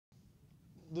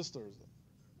This Thursday,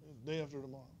 day after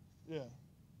tomorrow. Yeah.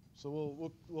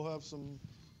 So we'll have some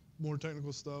more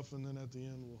technical stuff, and then at the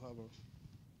end we'll have a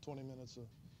 20 minutes of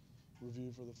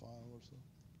review for the final or so.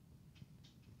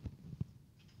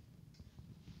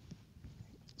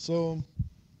 So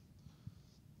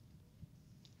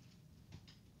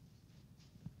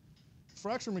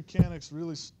fracture mechanics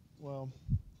really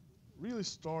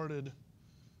started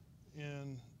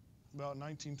in about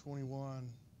 1921.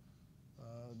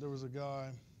 There was a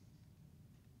guy,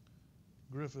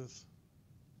 Griffith.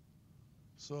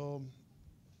 So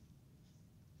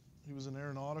he was an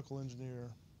aeronautical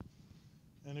engineer.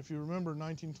 And if you remember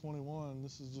 1921,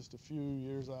 this is just a few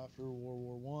years after World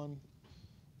War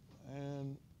I.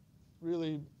 And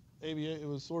really, it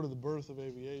was sort of the birth of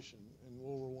aviation. And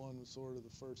World War I was sort of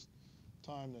the first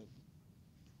time that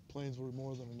planes were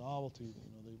more than a novelty.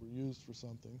 You know, they were used for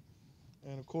something.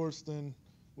 And of course, then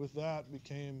with that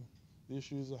became the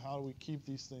issues of how do we keep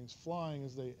these things flying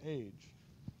as they age.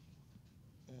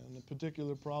 And the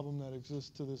particular problem that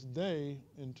exists to this day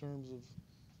in terms of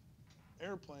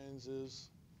airplanes is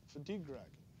fatigue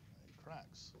cracking. Right?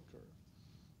 Cracks occur.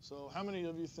 So how many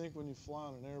of you think when you fly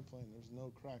on an airplane there's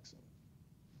no cracks in it?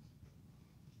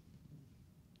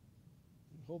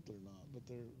 You hope they're not, but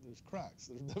there's cracks.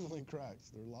 There's definitely cracks.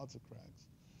 There are lots of cracks.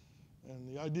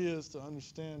 And the idea is to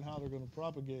understand how they're going to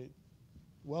propagate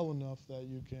well enough that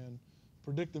you can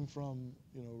predict them from,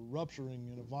 rupturing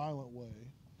in a violent way.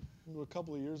 A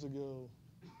couple of years ago,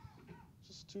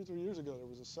 just 2 or 3 years ago, there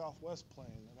was a Southwest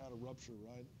plane that had a rupture,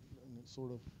 right? And it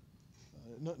sort of,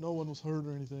 no one was hurt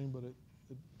or anything, but it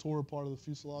tore a part of the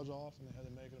fuselage off, and they had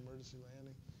to make an emergency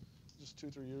landing just 2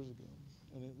 or 3 years ago.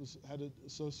 And it had it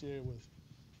associated with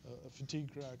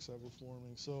fatigue cracks that were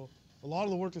forming. So a lot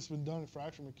of the work that's been done in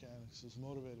fracture mechanics is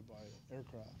motivated by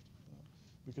aircraft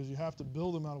because you have to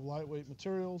build them out of lightweight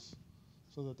materials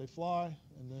so that they fly,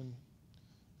 and then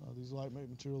these lightweight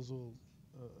materials will,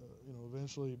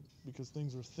 eventually, because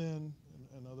things are thin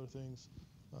and other things,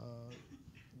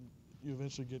 you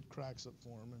eventually get cracks that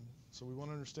form. And so we want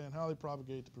to understand how they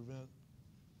propagate to prevent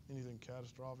anything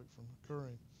catastrophic from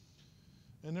occurring.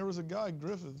 And there was a guy,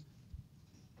 Griffith,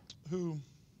 who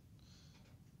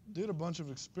did a bunch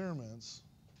of experiments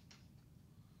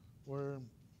where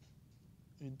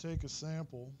he'd take a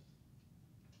sample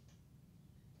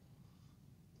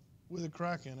with a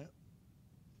crack in it.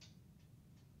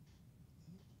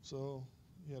 So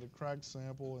he had a cracked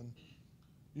sample, and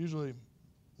usually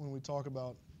when we talk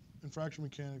about in fracture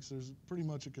mechanics, there's pretty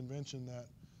much a convention that,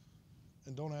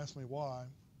 and don't ask me why,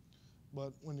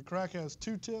 but when the crack has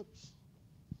 2 tips,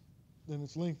 then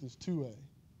its length is 2a,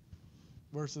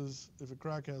 versus if a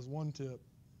crack has 1 tip,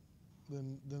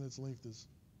 then its length is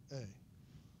a. Right?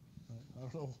 I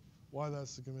don't know why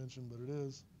that's the convention, but it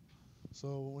is.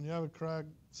 So when you have a crack,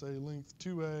 say length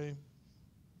 2a,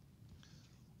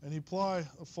 and you apply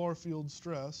a far field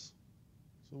stress,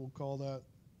 so we'll call that,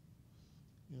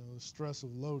 the stress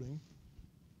of loading.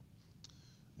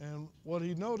 And what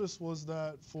he noticed was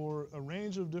that for a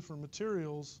range of different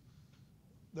materials,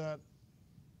 that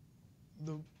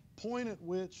the point at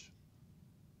which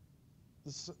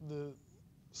the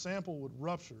sample would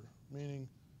rupture, meaning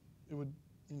it would,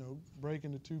 break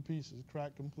into 2 pieces,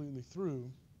 crack completely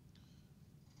through,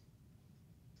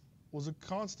 was a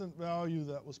constant value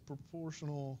that was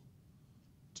proportional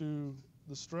to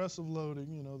the stress of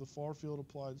loading, the far field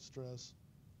applied stress,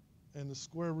 and the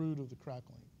square root of the crack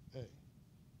length, A.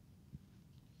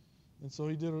 And so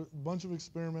he did a bunch of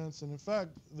experiments, and in fact,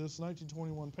 this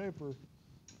 1921 paper,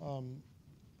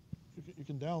 you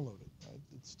can download it. Right?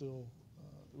 It's still,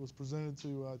 it was presented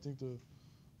to, I think, the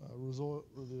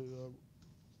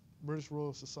British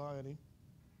Royal Society,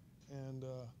 and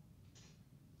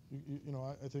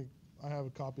I think I have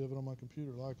a copy of it on my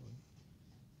computer, likely,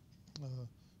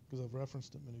 because I've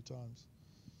referenced it many times.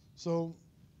 So,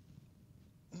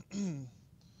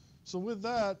 so with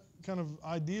that kind of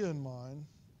idea in mind,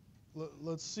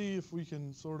 let's see if we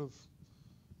can sort of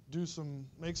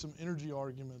make some energy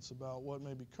arguments about what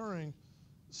may be occurring,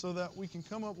 so that we can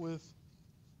come up with,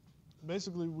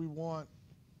 basically we want,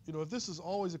 if this is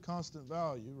always a constant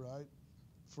value, right,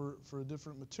 for a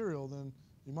different material, then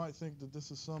you might think that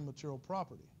this is some material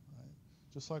property, right?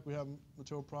 Just like we have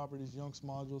material properties, Young's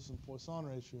modulus and Poisson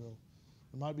ratio,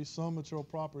 there might be some material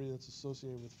property that's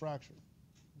associated with fracture.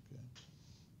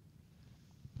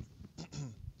 Okay.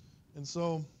 And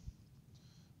so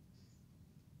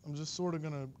I'm just sort of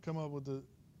going to come up with a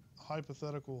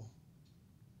hypothetical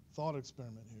thought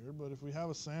experiment here, but if we have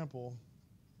a sample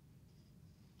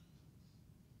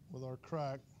with our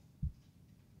crack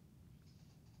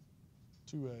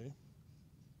 2A,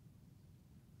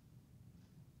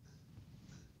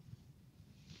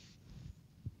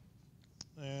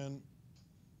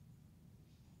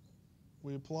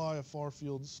 we apply a far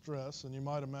field stress, and you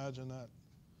might imagine that,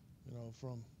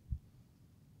 from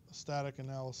a static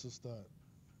analysis that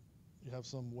you have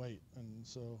some weight, and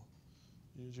so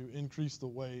as you increase the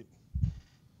weight,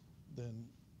 then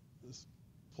this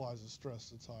applies a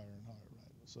stress that's higher and higher,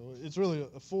 right? So it's really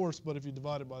a force, but if you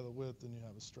divide it by the width, then you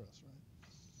have a stress,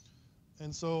 right?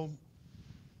 And so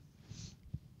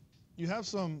you have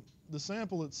the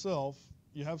sample itself,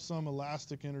 you have some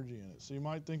elastic energy in it. So you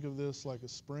might think of this like a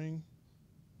spring.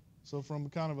 So from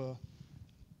kind of a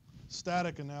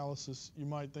static analysis, you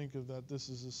might think of that this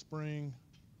is a spring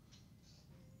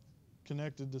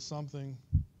connected to something,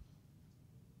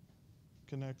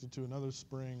 connected to another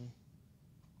spring,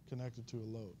 connected to a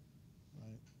load,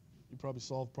 right? You probably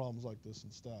solve problems like this in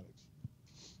statics.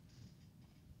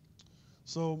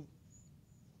 So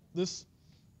this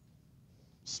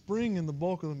spring in the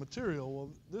bulk of the material, well,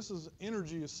 this is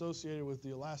energy associated with the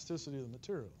elasticity of the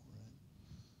material, right?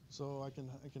 So I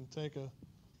can take a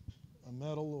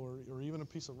metal or even a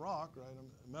piece of rock, right?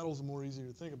 Metal's more easy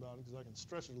to think about because I can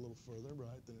stretch it a little further,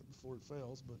 right, before it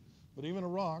fails. But even a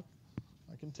rock,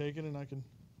 I can take it and I can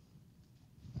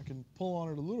pull on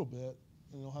it a little bit,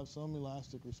 and it'll have some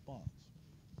elastic response.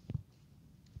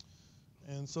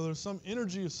 And so there's some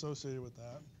energy associated with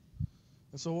that.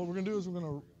 And so what we're going to do is we're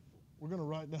going to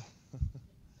write down.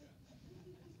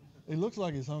 He looks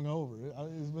like he's hungover.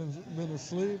 He's been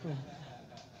asleep. And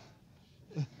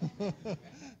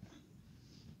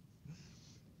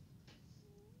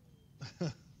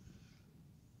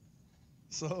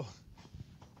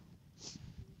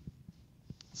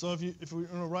So if we're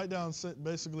going to write down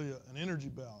basically an energy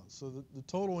balance, so the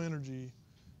total energy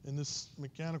in this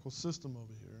mechanical system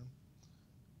over here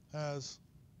has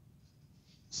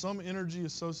some energy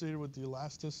associated with the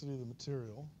elasticity of the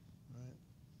material, right?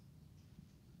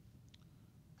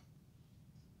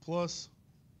 Plus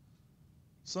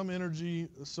some energy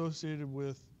associated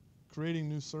with creating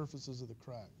new surfaces of the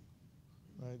crack,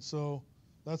 right? So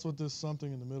that's what this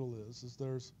something in the middle is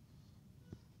there's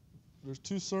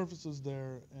two surfaces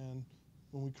there, and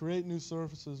when we create new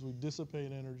surfaces, we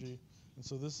dissipate energy, and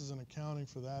so this is an accounting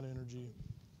for that energy.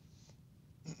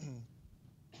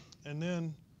 And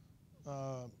then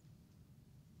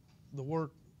the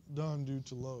work done due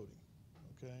to loading,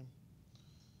 okay?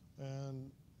 And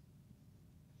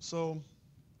so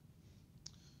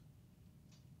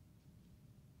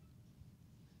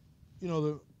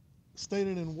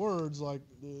stated in words, like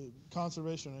the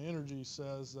conservation of energy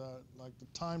says that, like, the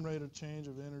time rate of change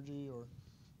of energy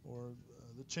or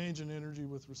the change in energy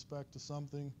with respect to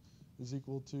something is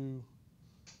equal to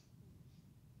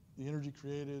the energy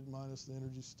created minus the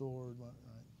energy stored, right?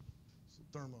 So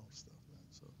thermo stuff,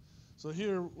 right? So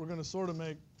here we're going to sort of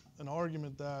make an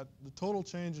argument that the total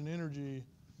change in energy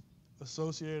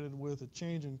associated with a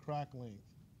change in crack length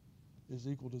is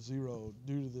equal to 0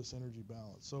 due to this energy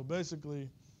balance. So basically,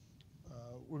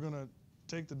 we're going to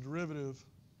take the derivative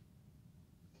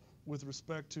with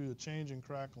respect to the change in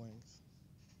crack length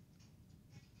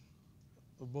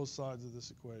of both sides of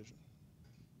this equation.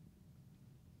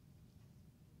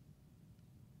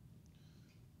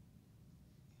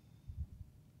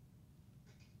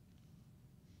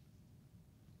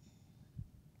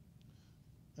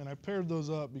 And I paired those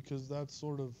up because that's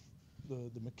sort of the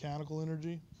mechanical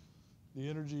energy, the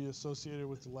energy associated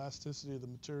with the elasticity of the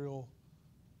material.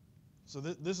 So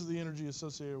this is the energy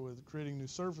associated with creating new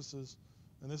surfaces,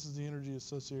 and this is the energy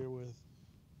associated with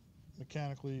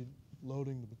mechanically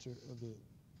loading the material,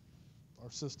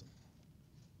 our system.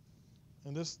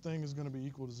 And this thing is going to be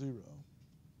equal to 0.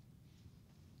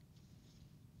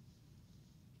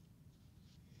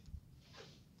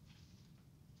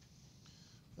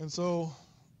 And so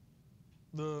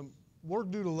the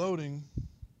work due to loading,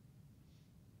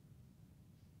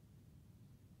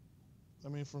 I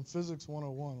mean, from Physics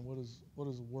 101, what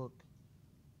is work?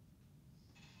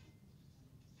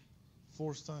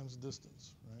 Force times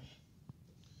distance, right?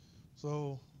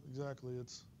 So exactly,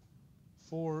 it's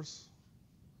force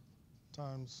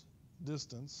times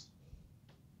distance.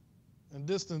 And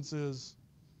distance is,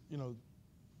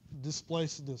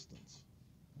 displaced distance.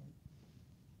 Right?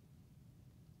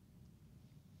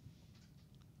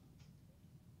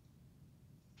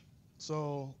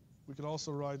 So we could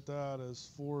also write that as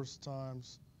force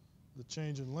times the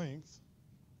change in length,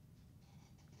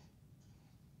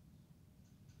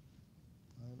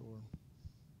 right?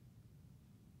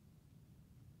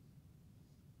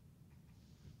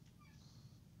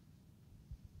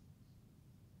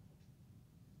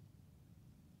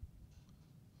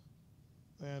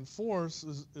 And force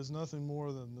is nothing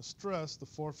more than the stress, the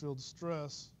far field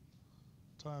stress,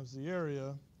 times the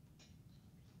area.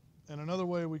 And another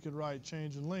way we could write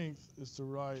change in length is to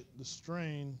write the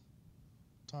strain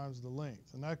times the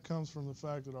length. And that comes from the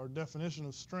fact that our definition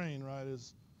of strain, right,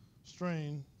 is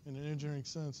strain in an engineering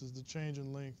sense is the change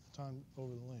in length time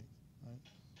over the length, right?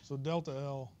 So delta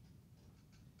L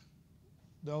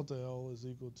is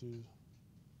equal to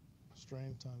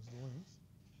strain times the length,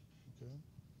 okay?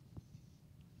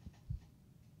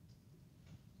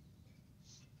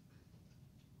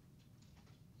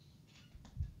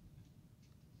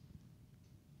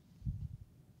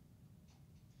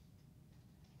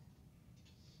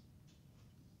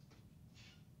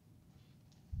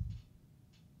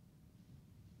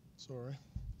 Sorry.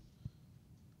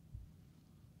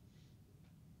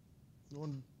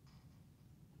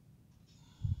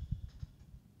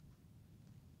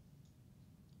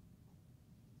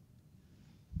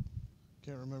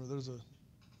 Can't remember. There's a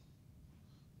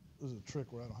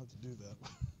trick where I don't have to do that.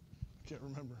 Can't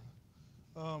remember.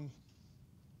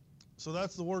 So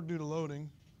that's the work due to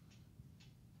loading.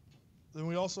 Then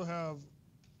we also have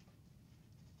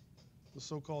the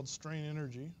so-called strain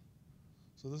energy.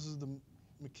 So this is the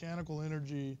mechanical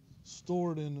energy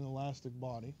stored in an elastic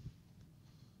body,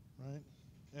 right?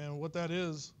 And what that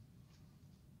is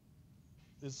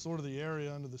sort of the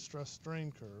area under the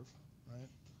stress-strain curve, right?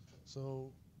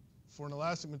 So for an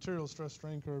elastic material,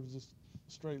 stress-strain curve is just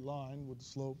a straight line with the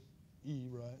slope E,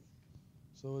 right?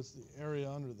 So it's the area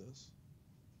under this.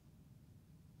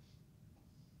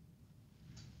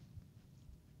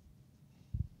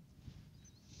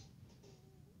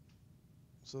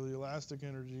 So the elastic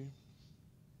energy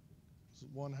is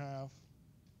 1/2.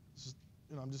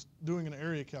 I'm just doing an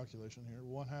area calculation here.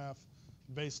 1/2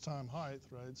 base time height,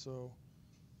 right? So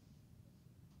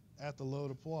at the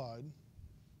load applied,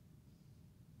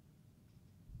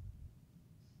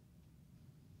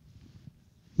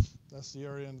 that's the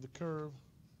area under the curve.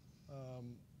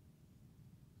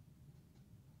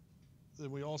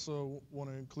 Then we also want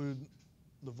to include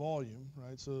the volume,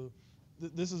 right? So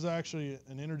this is actually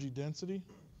an energy density.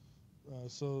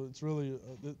 So it's really,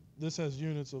 this has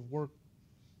units of work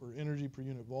or energy per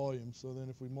unit volume. So then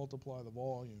if we multiply the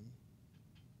volume,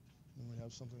 then we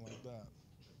have something like that.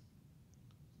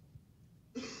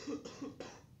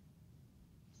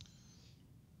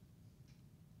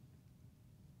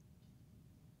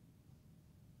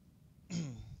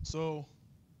 So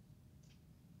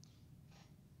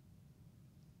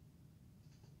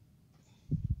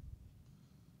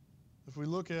if we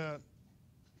look at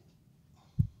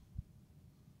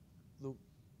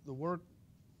the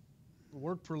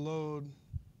work per load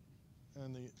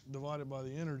and divided by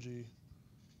the energy,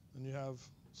 then you have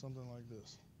something like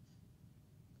this.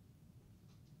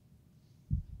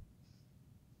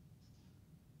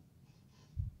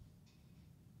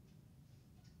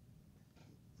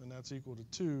 And that's equal to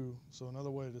 2. So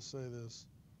another way to say this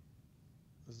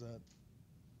is that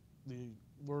the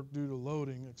work due to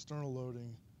loading, external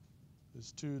loading,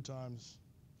 is 2 times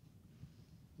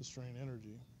the strain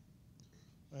energy.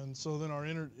 And so then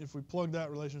if we plug that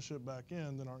relationship back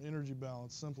in, then our energy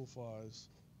balance simplifies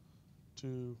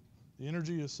to the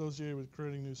energy associated with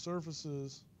creating new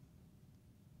surfaces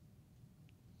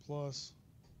plus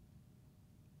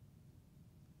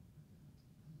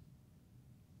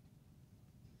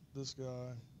this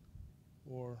guy,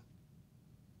 or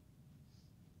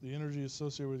the energy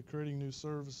associated with creating new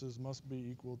surfaces must be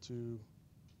equal to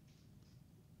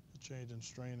the change in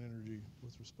strain energy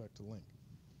with respect to length.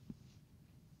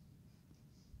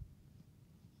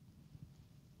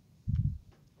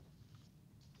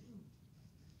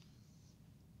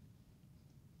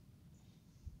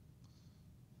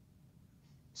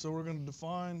 So we're going to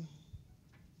define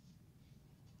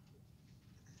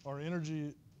our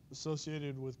energy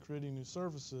associated with creating new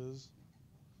surfaces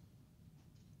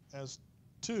as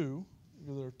 2,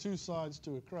 because there are 2 sides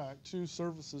to a crack, 2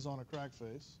 surfaces on a crack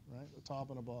face, right, a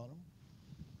top and a bottom,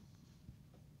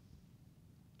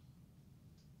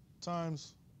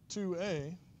 times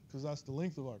 2A, because that's the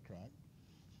length of our crack,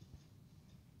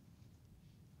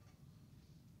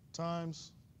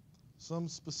 times some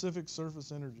specific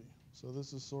surface energy. So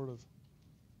this is sort of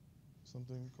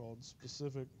something called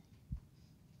specific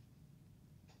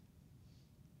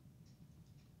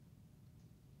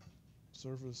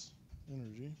surface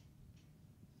energy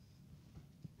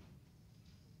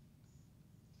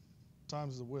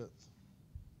times the width.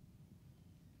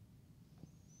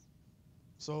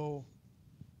 So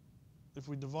if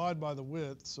we divide by the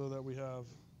width so that we have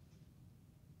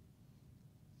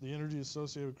the energy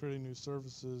associated with creating new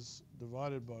surfaces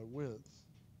divided by width,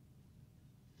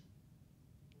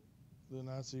 then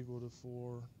that's equal to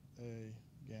 4A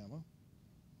gamma.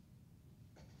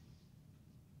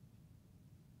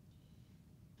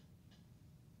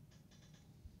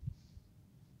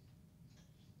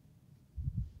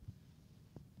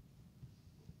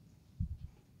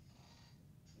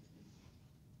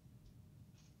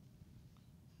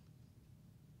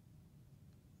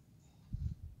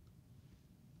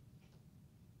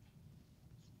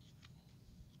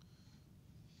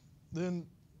 Then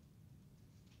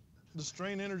the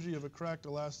strain energy of a cracked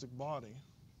elastic body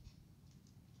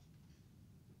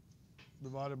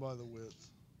divided by the width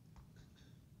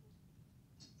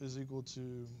is equal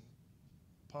to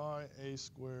pi a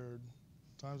squared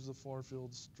times the far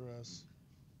field stress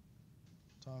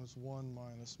times 1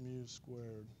 minus mu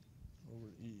squared over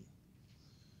E.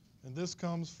 And this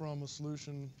comes from a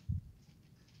solution,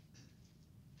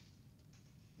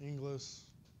 Inglis,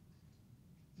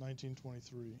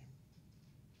 1923.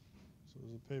 So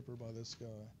there's a paper by this guy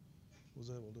was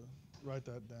able to write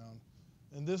that down.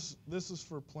 And this is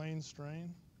for plane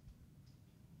strain.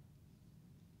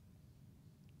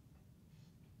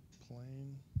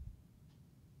 Plane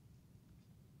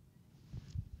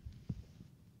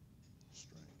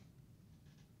strain.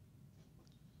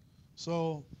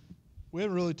 So we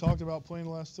haven't really talked about plane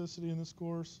elasticity in this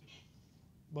course,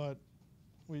 but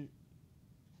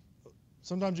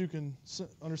sometimes you can,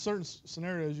 under certain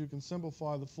scenarios, you can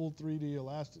simplify the full 3D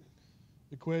elastic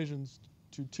equations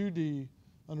to 2D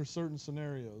under certain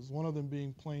scenarios, one of them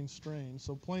being plane strain.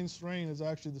 So plane strain is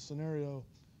actually the scenario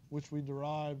which we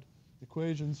derived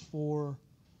equations for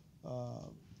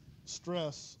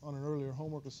stress on an earlier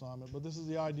homework assignment. But this is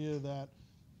the idea that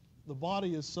the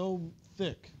body is so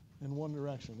thick in one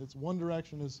direction. Its one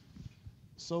direction is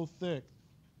so thick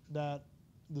that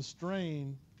the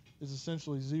strain is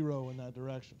essentially zero in that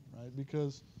direction, right?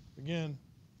 Because, again,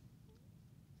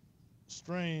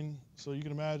 strain, so you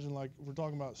can imagine, like, if we're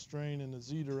talking about strain in the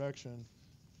z direction,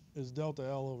 is delta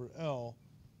L over L.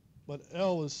 But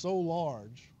L is so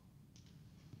large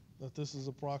that this is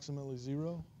approximately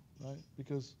zero, right?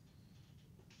 Because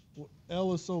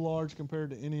L is so large compared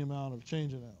to any amount of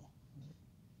change in L.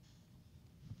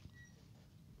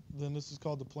 Then this is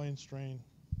called the plane strain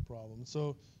problem.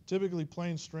 So typically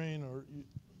plane strain, or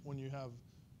when you have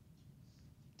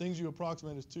things you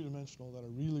approximate as two-dimensional that are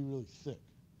really, really thick.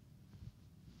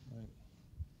 Right?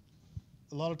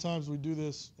 A lot of times we do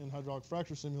this in hydraulic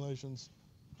fracture simulations.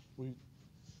 We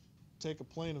take a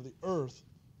plane of the Earth,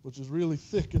 which is really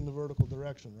thick in the vertical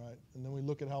direction, right? And then we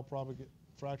look at how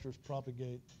fractures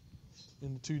propagate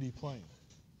in the 2D plane.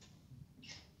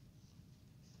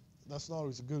 That's not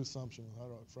always a good assumption with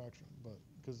hydraulic fracturing, but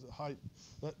because the height,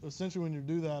 essentially when you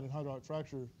do that in hydraulic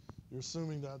fracture, you're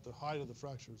assuming that the height of the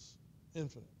fracture is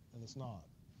infinite, and it's not.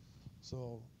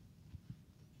 So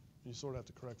you sort of have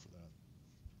to correct for that.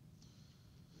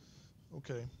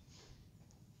 Okay.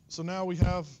 So now we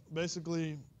have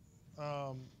basically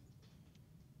the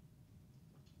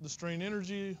strain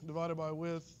energy divided by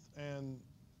width and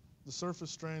the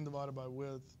surface strain divided by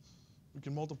width. We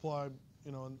can multiply,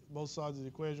 on both sides of the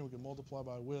equation, we can multiply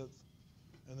by width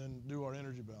and then do our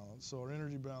energy balance. So our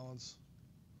energy balance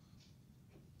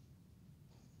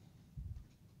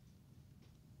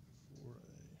for a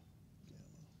gamma.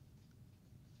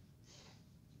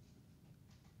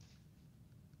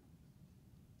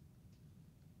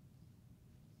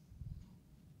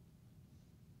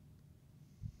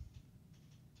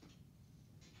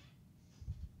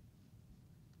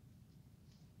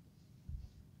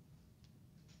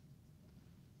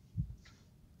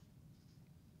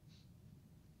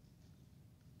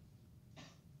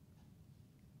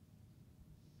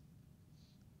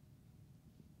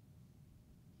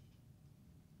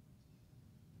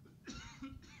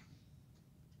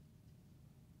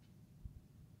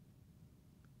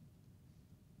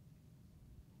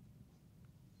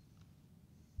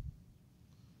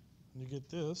 And you get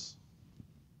this.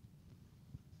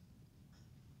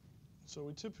 So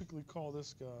we typically call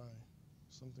this guy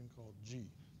something called G.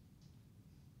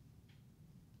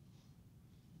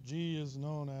 G is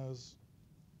known as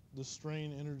the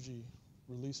strain energy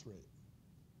release rate.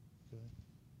 Okay.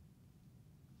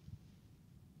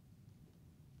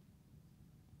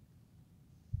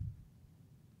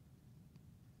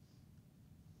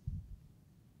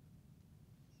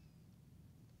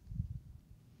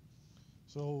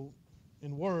 So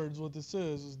in words, what this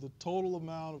is the total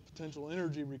amount of potential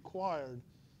energy required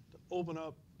to open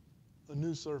up a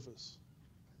new surface,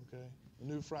 okay, a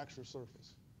new fracture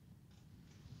surface.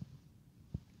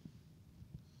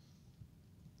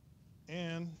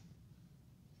 And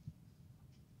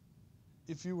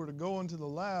if you were to go into the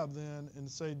lab then and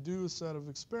say do a set of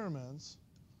experiments,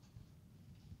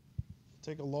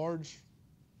 take a large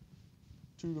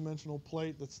two-dimensional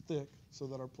plate that's thick so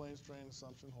that our plane strain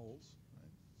assumption holds.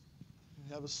 We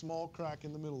have a small crack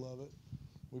in the middle of it.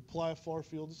 We apply a far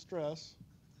field of stress,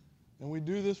 and we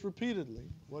do this repeatedly.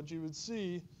 What you would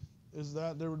see is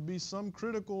that there would be some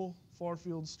critical far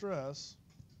field stress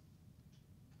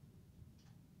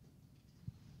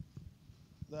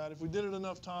that if we did it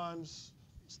enough times,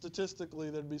 statistically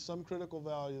there'd be some critical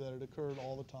value that it occurred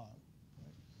all the time.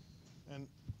 Right? And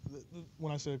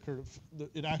when I say occurred,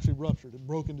 it actually ruptured. It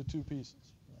broke into two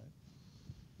pieces. Right?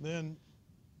 Then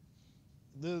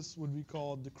this would be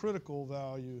called the critical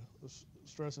value of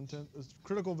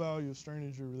critical value of strain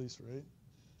energy release rate.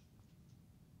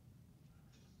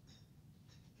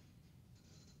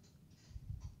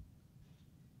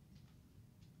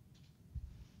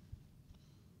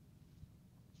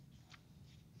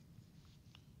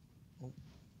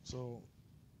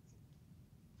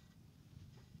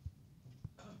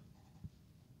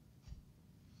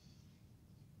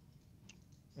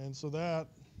 So that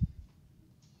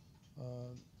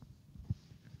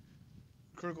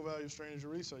critical value of strain energy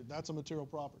release rate, that's a material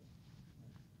property.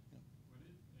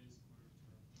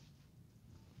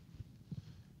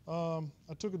 I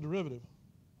took a derivative.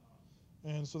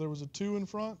 And so there was a 2 in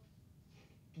front,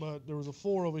 but there was a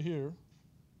 4 over here.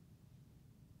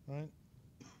 Right?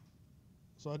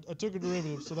 So I took a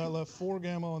derivative, so that left 4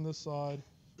 gamma on this side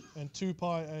and 2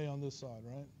 pi a on this side,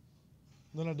 right?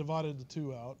 Then I divided the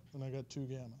 2 out, and I got 2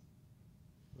 gamma.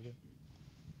 Okay.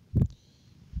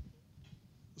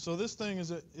 So this thing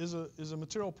is a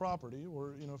material property,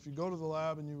 or if you go to the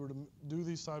lab and you were to do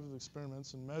these types of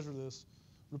experiments and measure this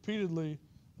repeatedly,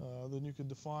 then you could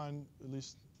define, at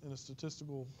least in a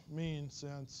statistical mean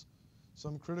sense,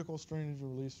 some critical strain energy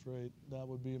release rate that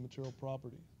would be a material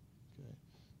property. Okay.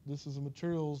 This is a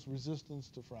material's resistance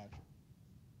to fracture,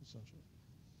 essentially.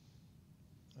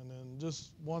 And then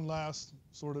just one last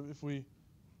sort of, if we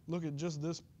look at just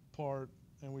this part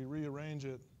and we rearrange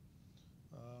it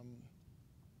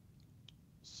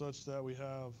such that we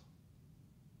have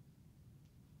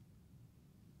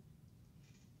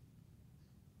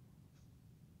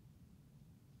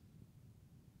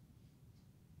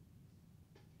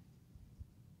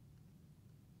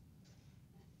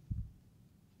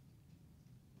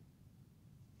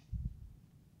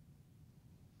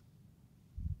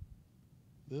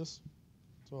this.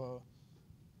 So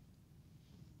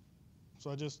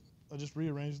I just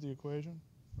rearranged the equation,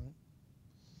 right?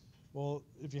 Well,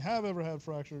 if you have ever had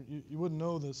fracture, you wouldn't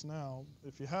know this now.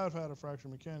 If you have had a fracture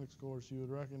mechanics course, you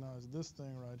would recognize this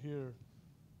thing right here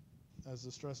as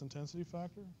the stress intensity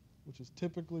factor, which is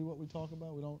typically what we talk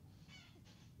about. We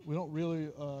don't really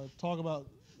talk about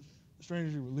strain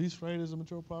energy release rate as a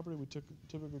material property. We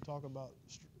typically talk about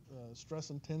stress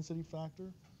intensity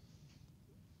factor.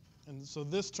 And so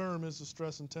this term is the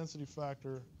stress intensity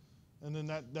factor, and then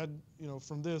that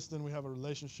from this, then we have a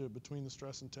relationship between the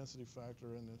stress intensity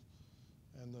factor and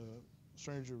the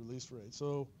strain energy release rate.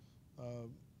 So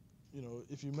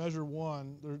if you measure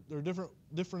one, there are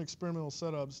different experimental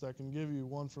setups that can give you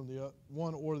one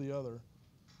or the other,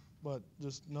 but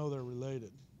just know they're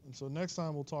related. And so next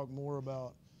time we'll talk more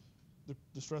about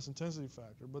the stress intensity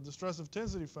factor. But the stress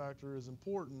intensity factor is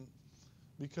important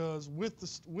because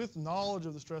with knowledge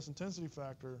of the stress intensity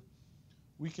factor,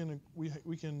 we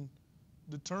can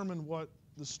determine what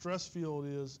the stress field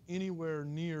is anywhere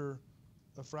near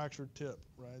a fractured tip,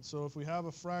 right? So if we have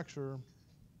a fracture and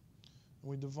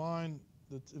we define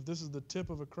if this is the tip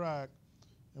of a crack,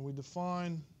 and we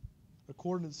define a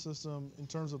coordinate system in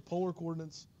terms of polar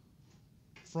coordinates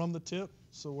from the tip,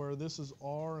 so where this is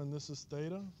r and this is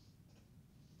theta,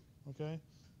 okay?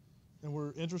 And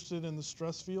we're interested in the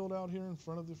stress field out here in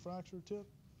front of the fracture tip.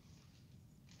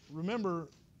 Remember,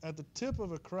 at the tip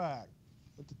of a crack,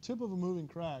 at the tip of a moving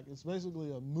crack, it's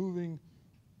basically a moving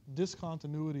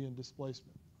discontinuity in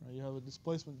displacement. Right? You have a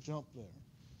displacement jump there.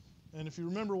 And if you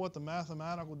remember what the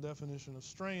mathematical definition of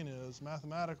strain is,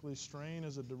 mathematically strain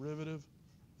is a derivative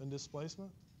in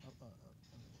displacement.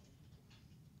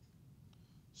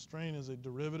 Strain is a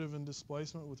derivative in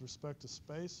displacement with respect to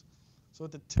space. So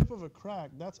at the tip of a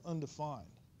crack, that's undefined.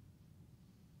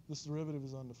 This derivative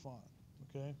is undefined,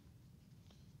 okay?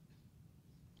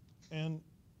 And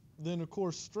then, of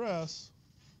course, stress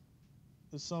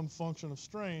is some function of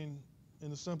strain. In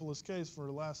the simplest case for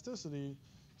elasticity,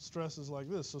 stress is like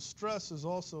this. So stress is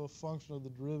also a function of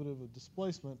the derivative of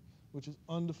displacement, which is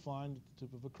undefined at the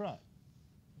tip of a crack,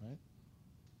 right?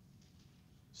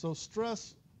 So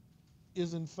stress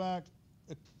is, in fact,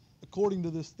 according to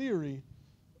this theory,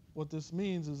 what this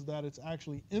means is that it's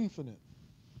actually infinite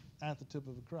at the tip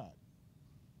of a crack.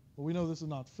 But we know this is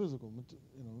not physical.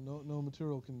 No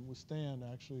material can withstand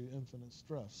actually infinite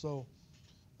stress. So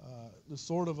there's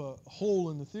sort of a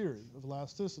hole in the theory of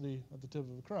elasticity at the tip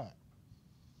of a crack.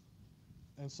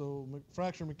 And so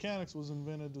fracture mechanics was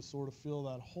invented to sort of fill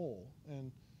that hole.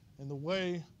 And the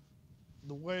way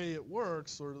it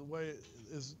works, or the way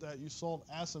is that you solve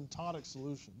asymptotic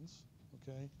solutions,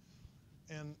 okay?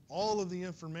 And all of the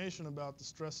information about the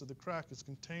stress of the crack is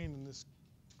contained in this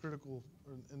critical,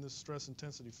 or in this stress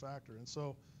intensity factor. And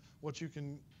so what you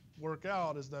can work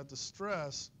out is that the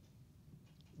stress,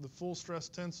 the full stress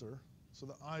tensor, so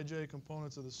the ij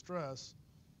components of the stress,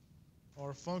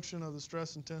 are a function of the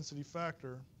stress intensity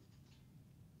factor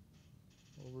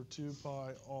over 2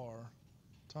 pi r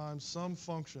times some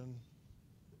function,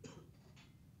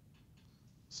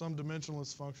 some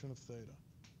dimensionless function of theta.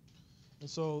 And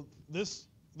so this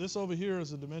over here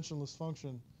is a dimensionless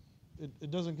function.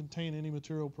 It doesn't contain any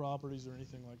material properties or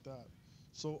anything like that.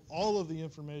 So all of the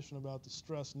information about the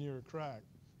stress near a crack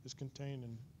is contained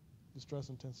in the stress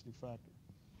intensity factor.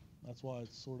 That's why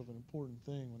it's sort of an important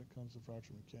thing when it comes to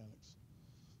fracture mechanics.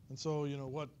 And so, you know,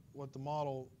 what the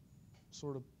model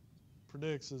sort of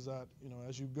predicts is that, you know,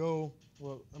 as you go,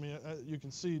 well, I mean, you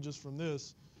can see just from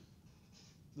this,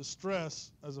 the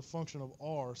stress as a function of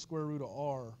r, square root of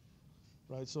r,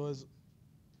 right? So as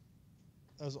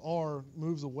r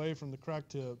moves away from the crack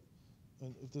tip,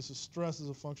 and if this is stress as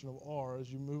a function of r,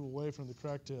 as you move away from the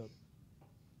crack tip,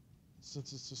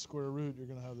 since it's the square root, you're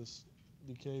going to have this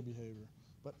decay behavior.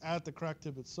 But at the crack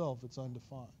tip itself, it's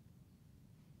undefined.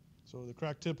 So the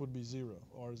crack tip would be 0,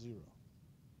 R0.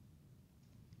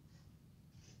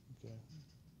 Okay.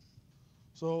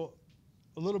 So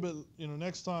a little bit, you know,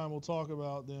 next time we'll talk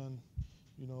about then,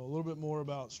 you know, a little bit more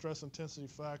about stress intensity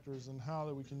factors and how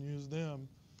that we can use them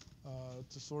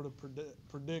to sort of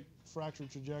predict fracture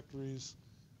trajectories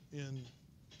in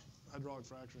hydraulic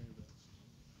fracturing events.